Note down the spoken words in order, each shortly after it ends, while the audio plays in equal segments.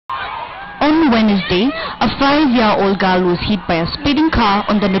On Wednesday, a 5-year-old girl was hit by a speeding car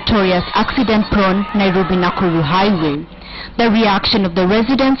on the notorious accident-prone Nairobi-Nakuru highway. The reaction of the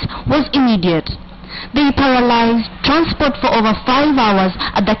residents was immediate. They paralyzed transport for over 5 hours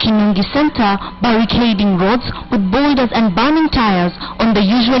at the Kinungi center, barricading roads with boulders and burning tires on the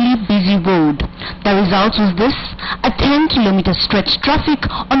usually busy road. The result was this: a 10-kilometer stretch traffic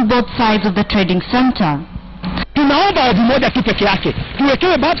on both sides of the trading center. Tunaomba wazi moja tu peke yake,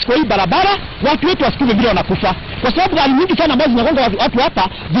 tuwekewe bumps kwa hii barabara, watu wetu wasikize vile wanakufa, kwa sababu gari nyingi sana ambazo zinagonga watu hapa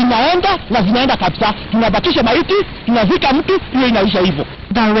zinaenda kabisa. Tunabakisha maiti, tunazika mtu, hiyo inaisha hivyo.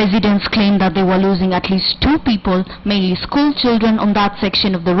 The residents claim that they were losing at least 2 people, mainly school children, on that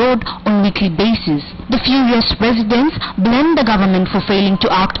section of the road on weekly basis. The furious residents blame the government for failing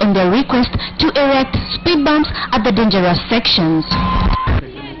to act on their request to erect speed bumps at the dangerous sections.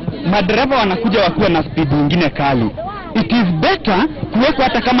 Madereva wanakuja wakiwa na speed nyingine kali. It is better kuwekwa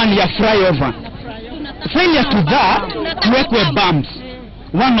hata kama ni ya flyover. Failure to that, kuwekwe bumps.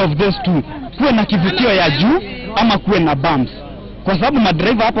 One of those two. Kuwe na kivutio ya juu ama kuwe na bumps. Kwa sababu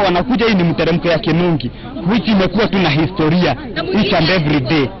madereva hapa wanakuja, hii ni mteremko ya Kinungi, which imekuwa tu na historia each and every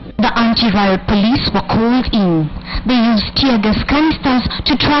day. The anti-riot police were called in. They used tear gas canisters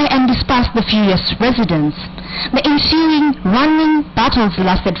to try and disperse the furious residents. The ensuing running battles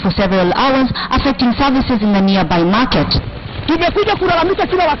lasted for several hours, affecting services in the nearby market. Tumekuja kulalamika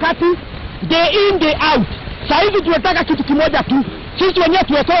kila wakati, day in day out. Sasa hivi tunataka kitu kimoja tu, sisi wenyewe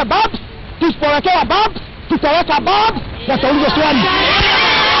tuwekewe bumps. Tusipowekewa bumps, tutaweka bumps, watauliza swali.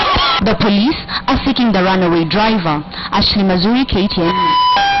 The police are seeking the runaway driver. Ashley Mazuri, KTN.